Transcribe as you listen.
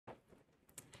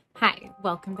Hi,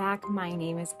 welcome back. My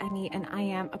name is Emmy and I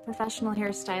am a professional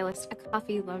hairstylist, a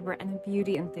coffee lover, and a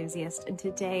beauty enthusiast. And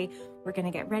today we're going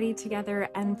to get ready together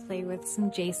and play with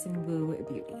some Jason Wu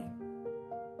Beauty.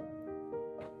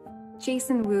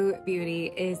 Jason Wu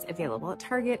Beauty is available at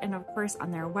Target and of course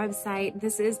on their website.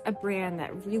 This is a brand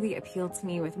that really appealed to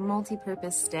me with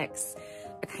multi-purpose sticks,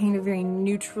 a kind of very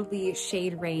neutrally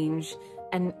shade range,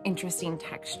 and interesting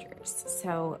textures.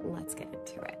 So let's get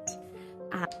into it.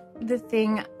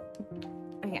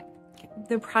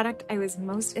 The product I was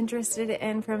most interested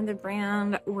in from the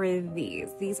brand were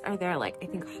these. These are their, I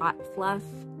think hot fluff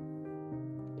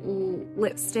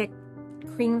lipstick,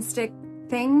 cream stick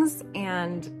things,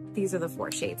 and these are the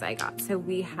 4 shades I got. So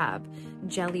we have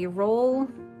Jelly Roll,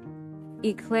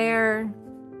 Eclair,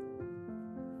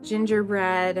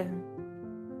 Gingerbread,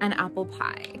 and Apple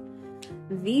Pie.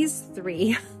 These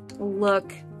 3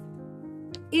 look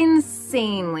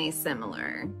insanely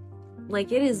similar. It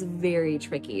is very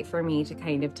tricky for me to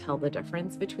kind of tell the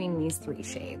difference between these 3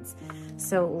 shades.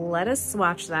 So let us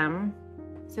swatch them.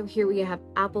 So here we have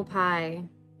Apple Pie,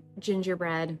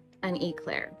 Gingerbread, and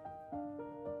Eclair.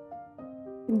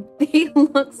 They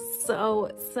look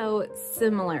so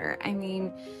similar. I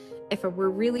mean, if we're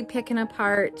really picking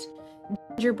apart,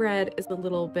 Gingerbread is a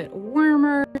little bit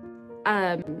warmer,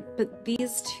 but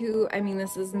these 2, I mean,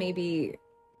 this is maybe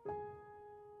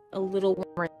a little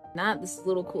warmer than that. This is a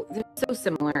little cool. They're so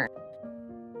similar.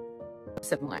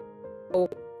 So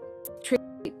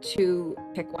tricky to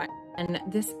pick one. And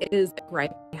this is the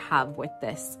gripe I have with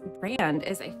this brand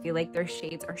is I feel like their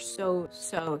shades are so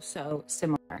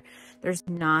similar. There's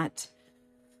not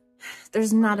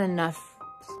enough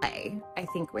play, I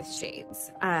think, with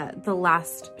shades. The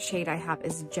last shade I have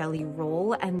is Jelly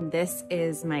Roll, and this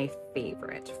is my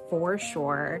favorite for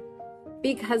sure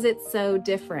because it's so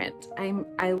different.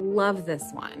 I love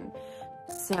this one.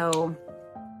 So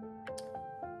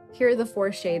here are the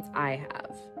 4 shades I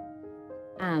have.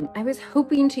 I was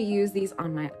hoping to use these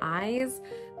on my eyes,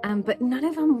 but none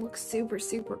of them look super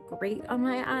great on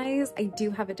my eyes. I do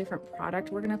have a different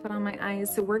product we're gonna put on my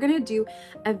eyes. So we're gonna do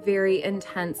a very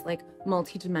intense,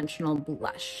 multi-dimensional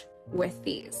blush with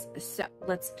these. So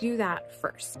let's do that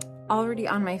first. Already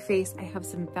on my face, I have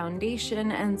some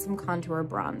foundation and some contour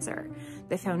bronzer.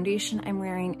 The foundation I'm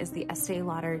wearing is the Estee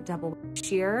Lauder Double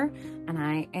Sheer, and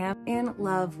I am in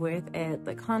love with it.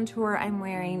 The contour I'm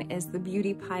wearing is the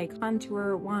Beauty Pie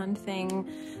Contour Wand thing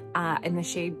in the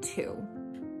shade 2.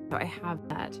 So I have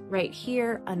that right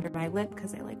here under my lip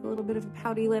because I like a little bit of a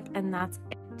pouty lip, and that's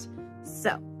it.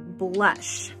 So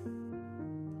blush.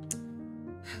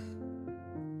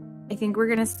 I think we're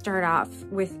gonna start off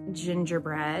with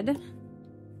Gingerbread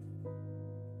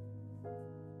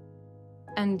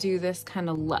and do this kind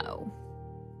of low.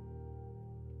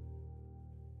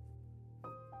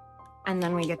 And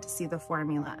then we get to see the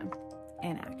formula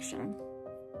in action.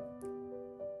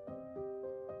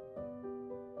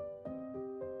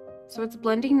 So it's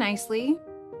blending nicely.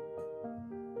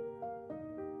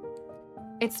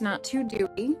 It's not too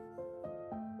dewy.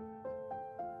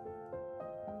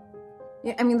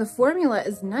 Yeah, I mean, the formula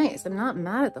is nice. I'm not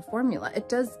mad at the formula. It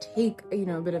does take, a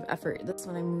bit of effort. That's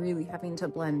when I'm really having to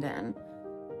blend in.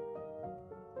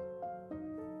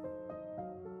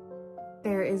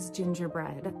 There is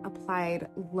Gingerbread applied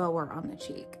lower on the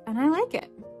cheek, and I like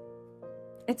it.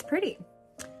 It's pretty.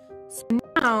 So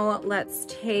now let's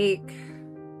take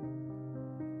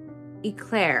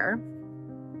Eclair,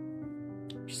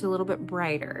 just a little bit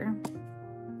brighter.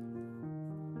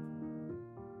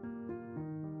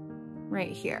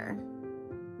 Right here.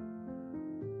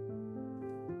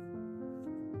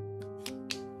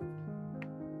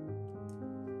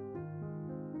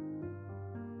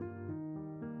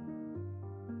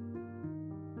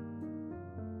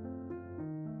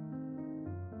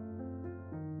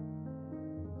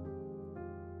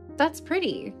 That's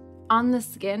pretty. On the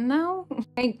skin though,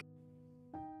 I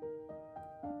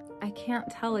can't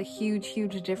tell a huge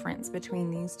difference between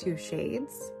these 2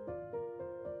 shades.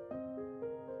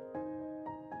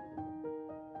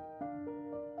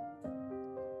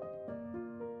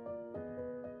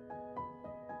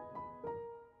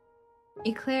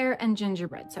 Eclair and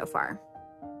Gingerbread so far.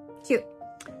 Cute.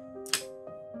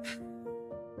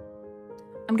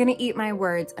 I'm gonna eat my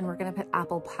words and we're gonna put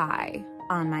Apple Pie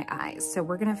on my eyes. So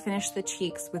we're gonna finish the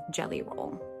cheeks with Jelly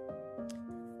Roll,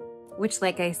 which,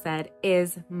 like I said,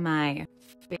 is my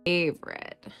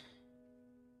favorite.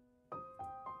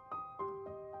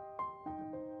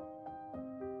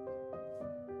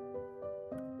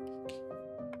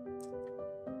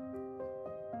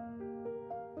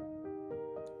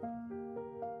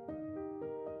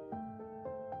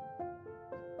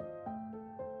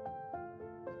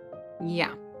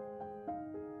 Yeah.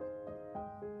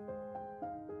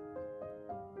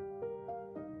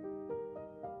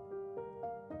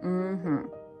 Mm-hmm.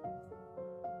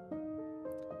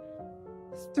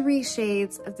 3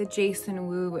 shades of the Jason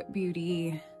Wu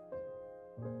Beauty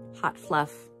Hot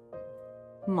Fluff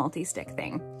multi-stick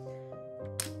thing.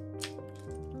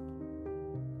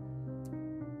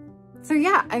 So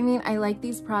yeah, I mean, I like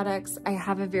these products. I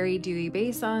have a very dewy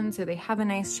base on, so they have a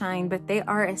nice shine, but they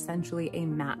are essentially a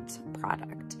matte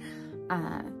product.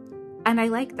 And I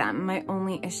like them. My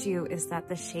only issue is that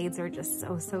the shades are just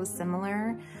so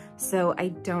similar. So I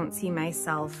don't see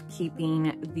myself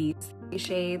keeping these 3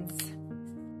 shades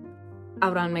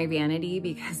out on my vanity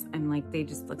because I'm like, they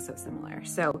just look so similar.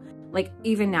 So like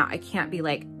even now I can't be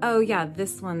like, oh yeah,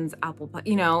 this one's apple pie,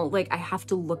 you know, like I have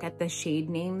to look at the shade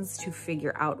names to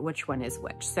figure out which one is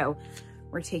which. So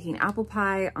we're taking apple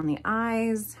pie on the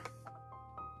eyes.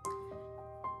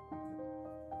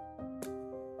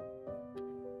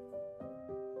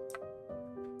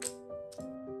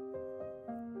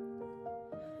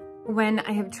 When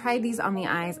I have tried these on the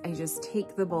eyes, I just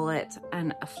take the bullet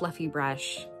and a fluffy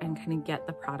brush and kind of get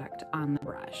the product on the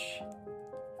brush.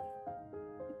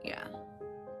 Yeah.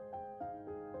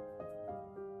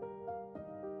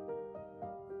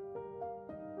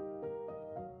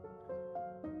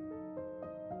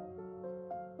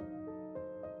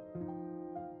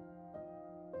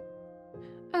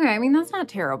 Okay, I mean, that's not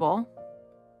terrible.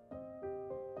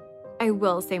 I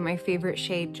will say my favorite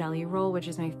shade, Jelly Roll, which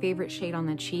is my favorite shade on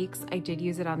the cheeks, I did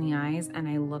use it on the eyes and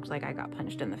I looked like I got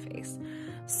punched in the face.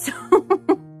 So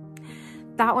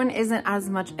that one isn't as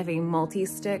much of a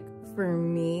multi-stick for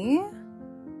me.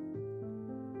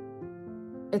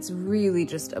 It's really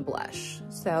just a blush.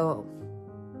 So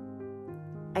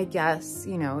I guess,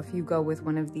 you know, if you go with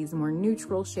one of these more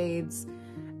neutral shades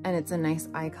and it's a nice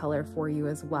eye color for you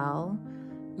as well,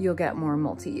 you'll get more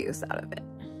multi-use out of it.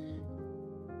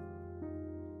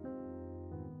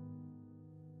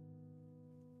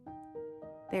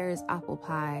 There's apple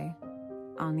pie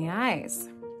on the eyes.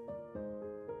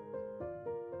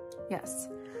 Yes.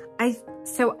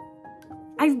 So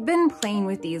I've been playing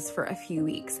with these for a few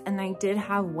weeks and I did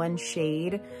have one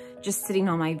shade just sitting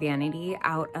on my vanity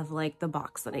out of like the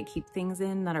box that I keep things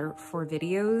in that are for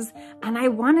videos. And I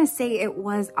want to say it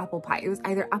was apple pie. It was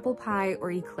either apple pie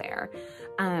or Eclair.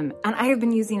 And I have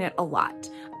been using it a lot.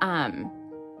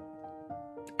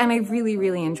 And I really,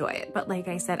 really enjoy it. But like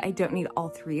I said, I don't need all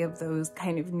 3 of those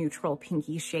kind of neutral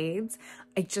pinky shades.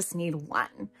 I just need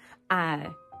one.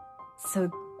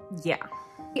 So yeah.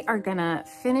 We are gonna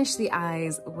finish the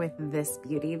eyes with this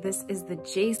beauty. This is the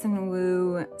Jason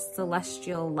Wu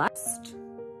Celestial Lust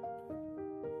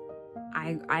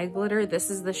eye glitter. This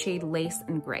is the shade Lace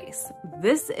and Grace.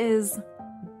 This is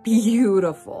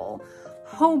beautiful.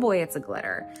 Oh boy, it's a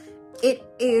glitter. It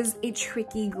is a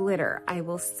tricky glitter, I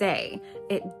will say.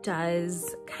 It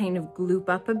does kind of gloop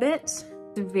up a bit. It's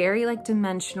very like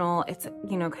dimensional. It's,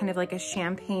 you know, kind of like a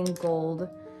champagne gold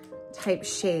type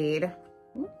shade.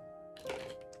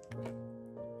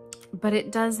 But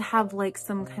it does have like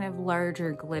some kind of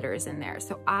larger glitters in there.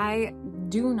 So I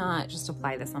do not just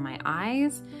apply this on my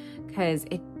eyes because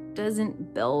it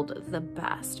doesn't build the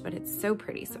best, but it's so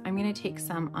pretty. So I'm gonna take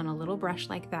some on a little brush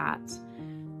like that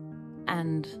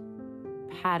and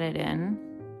pat it in.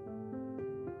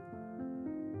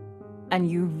 And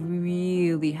you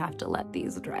really have to let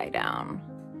these dry down.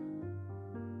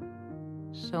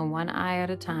 So one eye at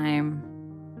a time.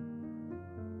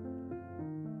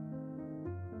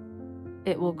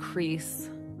 It will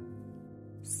crease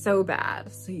so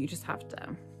bad. So you just have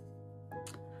to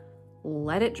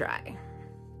let it dry.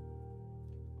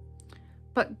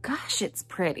 But gosh, it's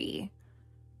pretty.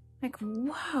 Like,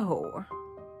 whoa.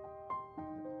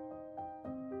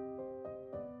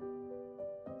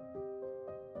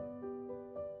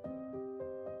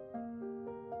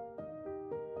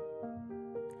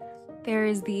 There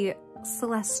is the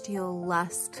Celestial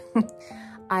Lust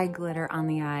eye glitter on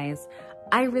the eyes.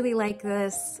 I really like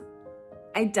this.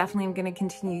 I definitely am gonna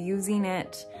continue using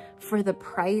it. For the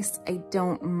price, I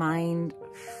don't mind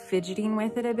fidgeting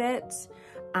with it a bit.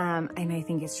 And I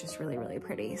think it's just really, really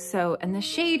pretty. So, and the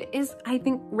shade is, I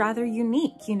think, rather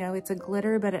unique. You know, it's a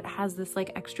glitter, but it has this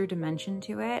like extra dimension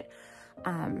to it.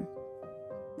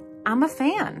 I'm a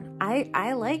fan.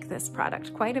 I like this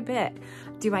product quite a bit.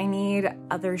 Do I need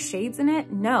other shades in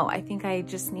it? No, I think I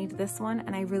just need this one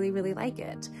and I really, really like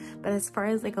it. But as far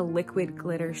as like a liquid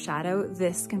glitter shadow,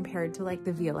 this compared to like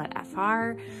the Violette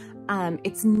FR,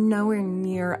 it's nowhere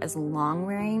near as long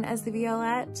wearing as the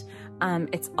Violette.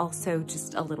 It's also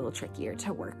just a little trickier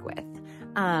to work with.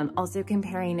 Also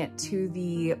comparing it to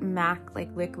the MAC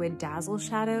like liquid dazzle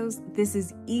shadows, this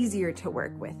is easier to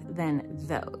work with than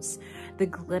those. The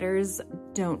glitters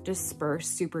don't disperse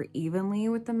super evenly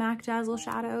with the MAC dazzle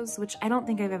shadows, which I don't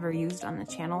think I've ever used on the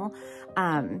channel,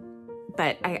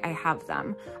 but I have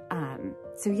them.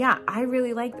 So yeah, I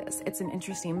really like this. It's an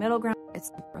interesting middle ground. It's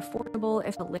super affordable.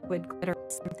 If a liquid glitter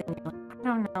is something you're like, I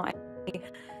don't know, I don't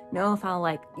know if I'll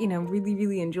like, you know,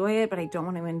 really enjoy it, but I don't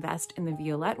want to invest in the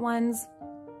Violette ones,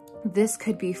 this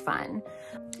could be fun.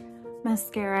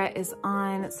 Mascara is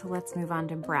on, so let's move on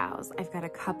to brows. I've got a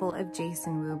couple of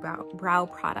Jason Wu brow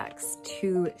products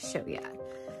to show you.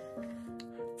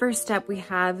 First up, we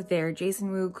have their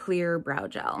Jason Wu Clear Brow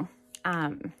Gel.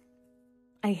 I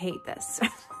hate this.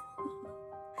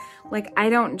 Like, I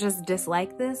don't just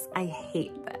dislike this, I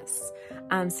hate this.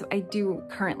 So I do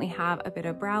currently have a bit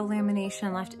of brow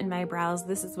lamination left in my brows.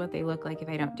 This is what they look like if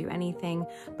I don't do anything,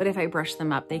 but if I brush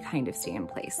them up, they kind of stay in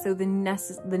place. So the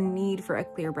need for a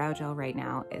clear brow gel right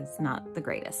now is not the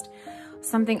greatest.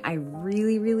 Something I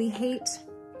really hate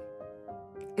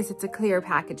is it's a clear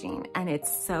packaging and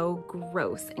it's so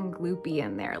gross and gloopy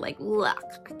in there. Like,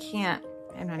 look, I can't,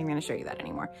 I'm not even gonna show you that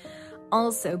anymore.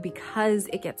 Also, because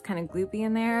it gets kind of gloopy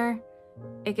in there,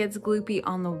 it gets gloopy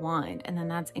on the wand and then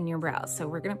that's in your brows. So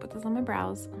we're gonna put this on my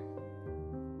brows.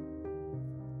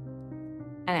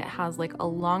 And it has like a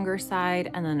longer side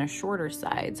and then a shorter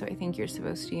side. So I think you're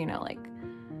supposed to, you know, like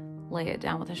lay it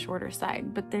down with a shorter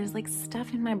side, but there's like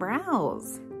stuff in my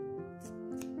brows.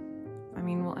 I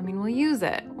mean, we'll use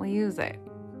it. We'll use it.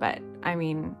 But I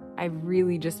mean, I've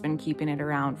really just been keeping it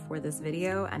around for this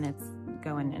video and it's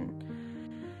going in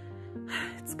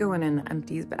the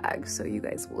empties bag, so you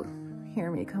guys will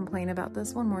hear me complain about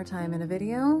this one more time in a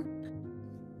video.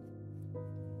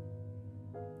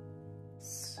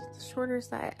 Shorter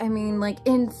side, I mean, like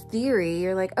in theory,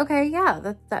 you're like, okay,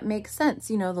 yeah, that makes sense.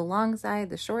 You know, the long side,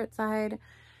 the short side.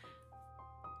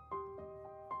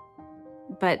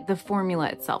 But the formula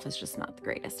itself is just not the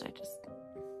greatest.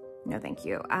 No, thank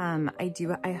you.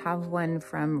 I have one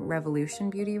from Revolution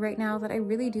Beauty right now that I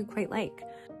really do quite like.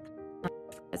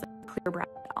 As a clear brow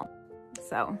gel.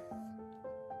 So,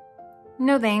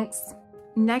 no thanks.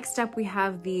 Next up, we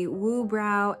have the Woo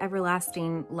Brow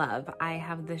Everlasting Love. I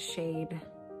have the shade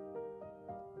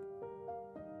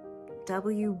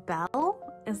W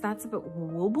Bell. Is that a bit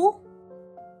wobble?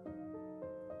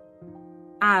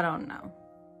 I don't know.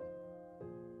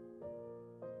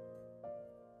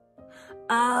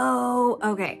 Oh,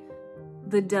 okay.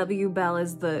 The W Bell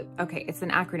is the, okay, it's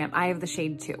an acronym. I have the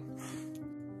shade 2.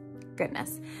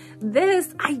 Goodness.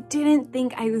 This I didn't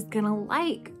think I was gonna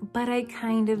like, but I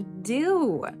kind of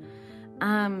do.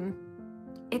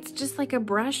 It's just like a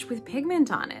brush with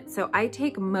pigment on it. So I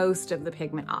take most of the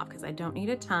pigment off because I don't need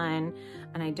a ton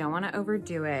and I don't want to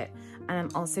overdo it. And I'm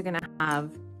also gonna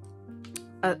have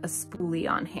a spoolie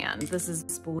on hand. This is a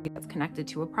spoolie that's connected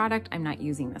to a product. I'm not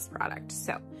using this product.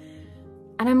 So,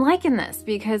 and I'm liking this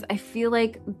because I feel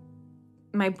like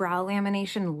my brow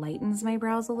lamination lightens my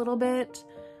brows a little bit.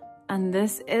 And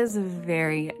this is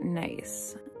very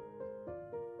nice.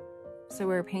 So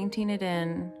we're painting it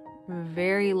in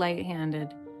very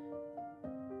light-handed.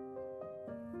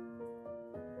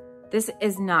 This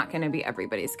is not gonna be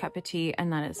everybody's cup of tea,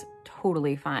 and that is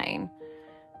totally fine.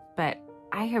 But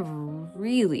I have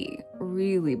really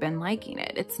been liking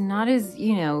it. It's not as,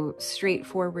 you know,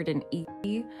 straightforward and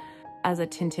easy as a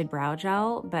tinted brow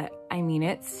gel, but I mean,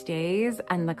 it stays,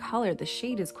 and the color, the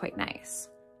shade is quite nice.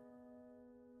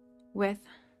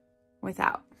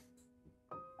 Without.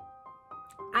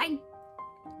 I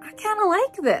kind of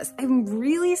like this. I'm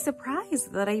really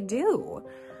surprised that I do.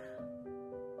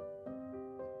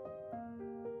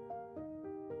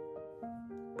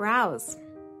 Brows.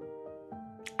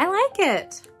 I like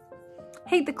it.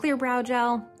 Hate the clear brow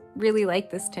gel. Really like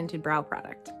this tinted brow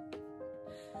product.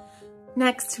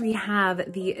 Next, we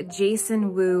have the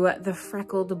Jason Wu, the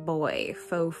Freckled Boy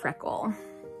Faux Freckle.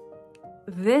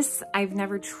 This, I've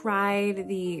never tried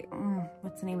the,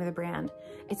 what's the name of the brand?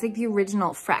 It's like the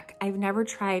original Freck. I've never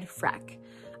tried Freck.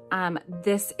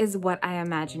 This is what I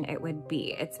imagine it would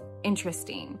be. It's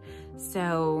interesting.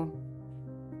 So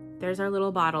there's our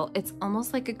little bottle. It's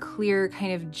almost like a clear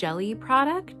kind of jelly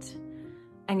product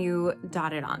and you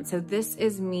dot it on. So this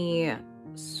is me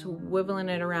swiveling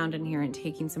it around in here and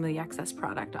taking some of the excess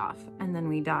product off. And then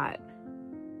we dot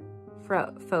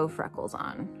faux freckles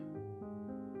on.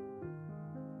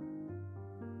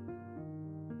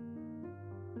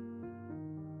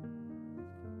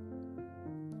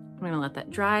 I'm gonna let that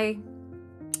dry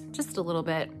just a little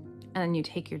bit, and then you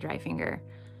take your dry finger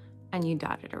and you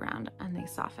dot it around and they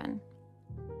soften.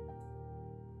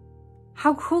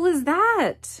 How cool is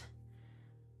that?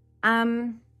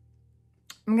 I'm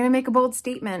gonna make a bold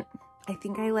statement. I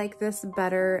think I like this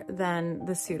better than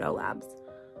the Pseudo Labs.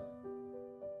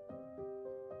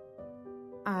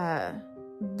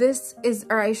 This is,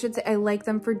 or I should say, I like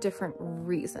them for different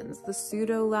reasons. The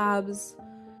Pseudo Labs,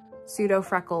 Pseudo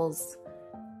Freckles,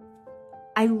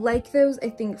 I like those, I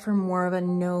think, for more of a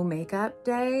no makeup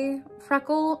day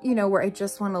freckle, you know, where I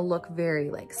just want to look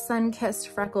very like sun-kissed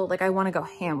freckled. Like I want to go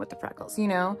ham with the freckles, you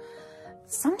know?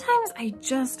 Sometimes I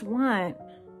just want,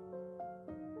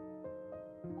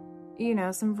 you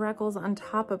know, some freckles on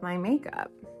top of my makeup.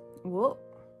 Whoa.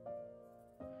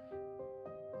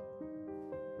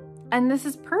 And this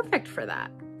is perfect for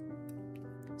that.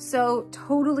 So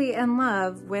totally in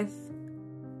love with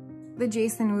the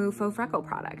Jason Wu Faux Freckle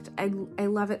product. I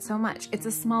love it so much. It's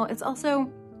a small, it's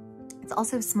also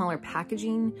smaller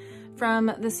packaging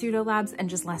from the Pseudo Labs and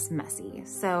just less messy.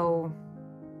 So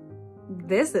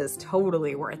this is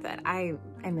totally worth it. I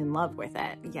am in love with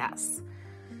it, yes.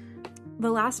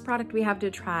 The last product we have to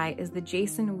try is the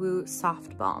Jason Wu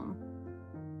Soft Balm.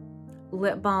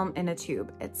 Lip balm in a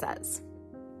tube, it says.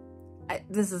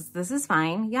 This is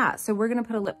fine, yeah. So we're gonna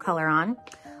put a lip color on.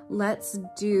 Let's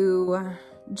do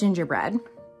Gingerbread.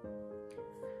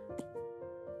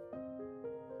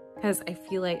 Because I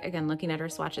feel like, again, looking at her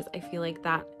swatches, I feel like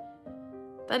that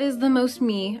is the most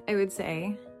me, I would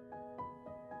say.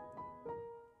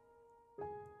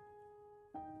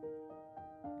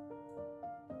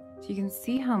 So you can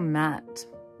see how matte,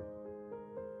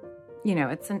 you know,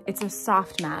 it's a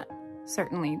soft matte,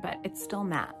 certainly, but it's still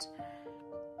matte.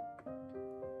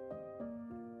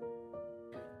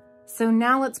 So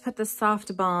now let's put the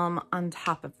soft balm on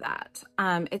top of that.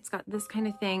 It's got this kind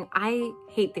of thing. I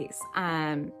hate these.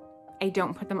 I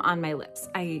don't put them on my lips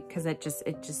because it just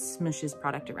smushes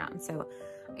product around. So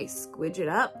I squidge it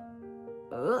up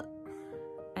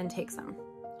and take some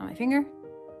on my finger.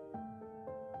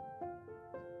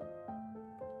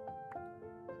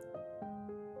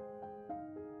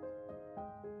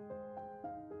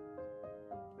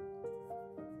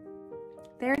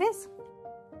 There it is.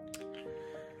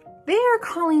 They are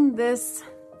calling this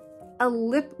a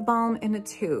lip balm in a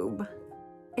tube.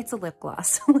 It's a lip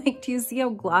gloss. Like, do you see how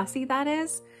glossy that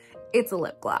is? It's a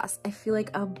lip gloss. I feel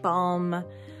like a balm,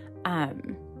 yeah,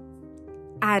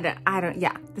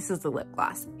 this is a lip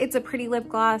gloss. It's a pretty lip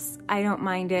gloss. I don't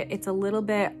mind it. It's a little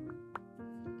bit,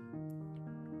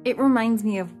 it reminds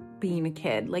me of being a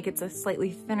kid. Like, it's a slightly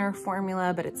thinner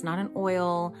formula, but it's not an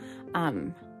oil.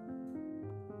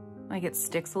 Like it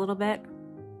sticks a little bit.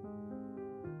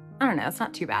 I don't know, it's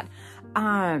not too bad.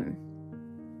 I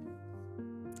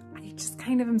just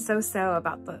kind of am so-so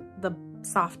about the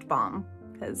soft balm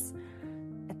because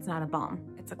it's not a balm,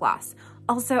 it's a gloss.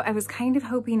 Also, I was kind of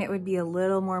hoping it would be a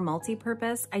little more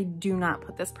multi-purpose. I do not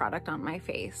put this product on my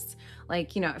face.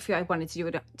 Like, you know, if I wanted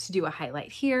to do a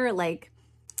highlight here, like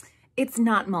it's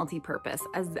not multi-purpose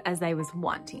as I was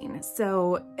wanting.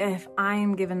 So if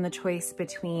I'm given the choice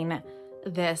between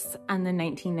this and the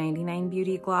 1999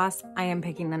 Beauty Gloss, I am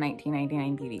picking the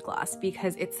 1999 Beauty Gloss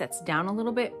because it sets down a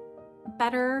little bit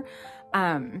better.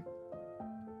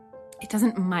 It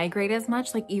doesn't migrate as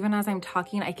much. Like even as I'm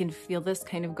talking, I can feel this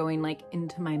kind of going like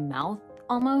into my mouth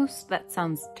almost. That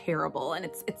sounds terrible and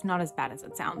it's not as bad as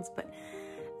it sounds, but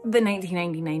the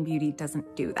 1999 Beauty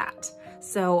doesn't do that.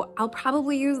 So I'll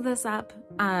probably use this up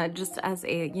just as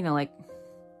a, you know, like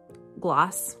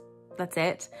gloss. That's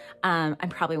it. I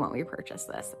probably won't repurchase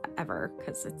this ever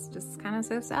because it's just kind of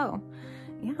so-so.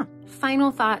 Yeah.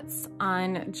 Final thoughts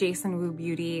on Jason Wu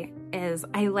Beauty is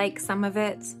I like some of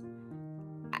it.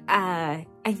 I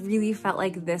really felt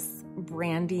like this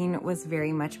branding was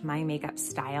very much my makeup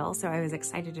style, so I was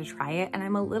excited to try it, and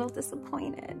I'm a little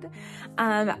disappointed.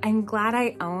 I'm glad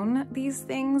I own these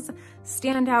things.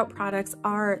 Standout products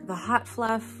are the Hot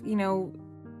Fluff, you know,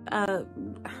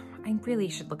 I really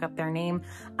should look up their name.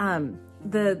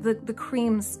 The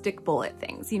cream stick bullet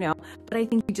things, you know, but I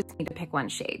think you just need to pick one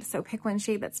shade. So pick one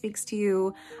shade that speaks to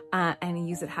you and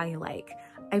use it how you like.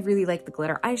 I really like the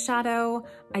glitter eyeshadow.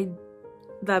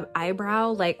 The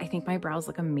eyebrow, like I think my brows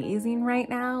look amazing right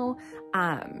now.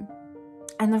 And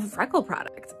the freckle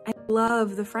product. I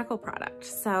love the freckle product.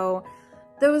 So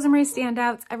those are my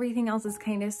standouts. Everything else is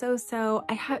kind of so-so.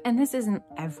 And this isn't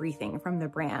everything from the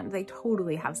brand. They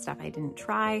totally have stuff I didn't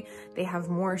try. They have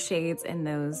more shades in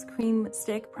those cream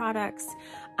stick products,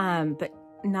 but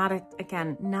not a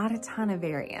ton of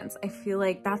variants. I feel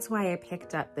like that's why I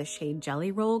picked up the shade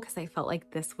Jelly Roll because I felt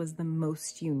like this was the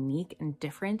most unique and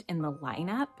different in the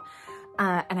lineup.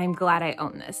 and I'm glad I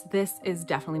own this. This is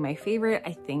definitely my favorite.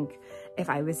 I think if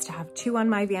I was to have two on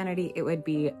my vanity, it would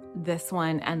be this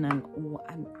one and then,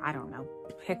 I don't know,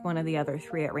 pick one of the other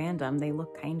three at random. They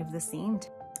look kind of the same.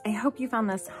 I hope you found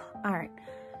this, all right.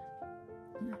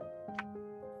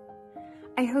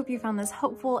 I hope you found this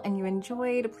helpful and you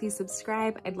enjoyed. Please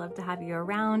subscribe. I'd love to have you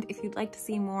around. If you'd like to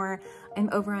see more, I'm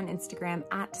over on Instagram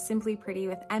at Simply Pretty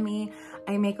with Emmy.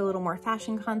 I make a little more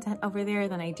fashion content over there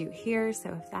than I do here,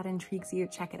 so if that intrigues you,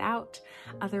 check it out.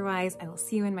 Otherwise, I will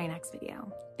see you in my next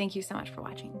video. Thank you so much for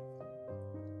watching.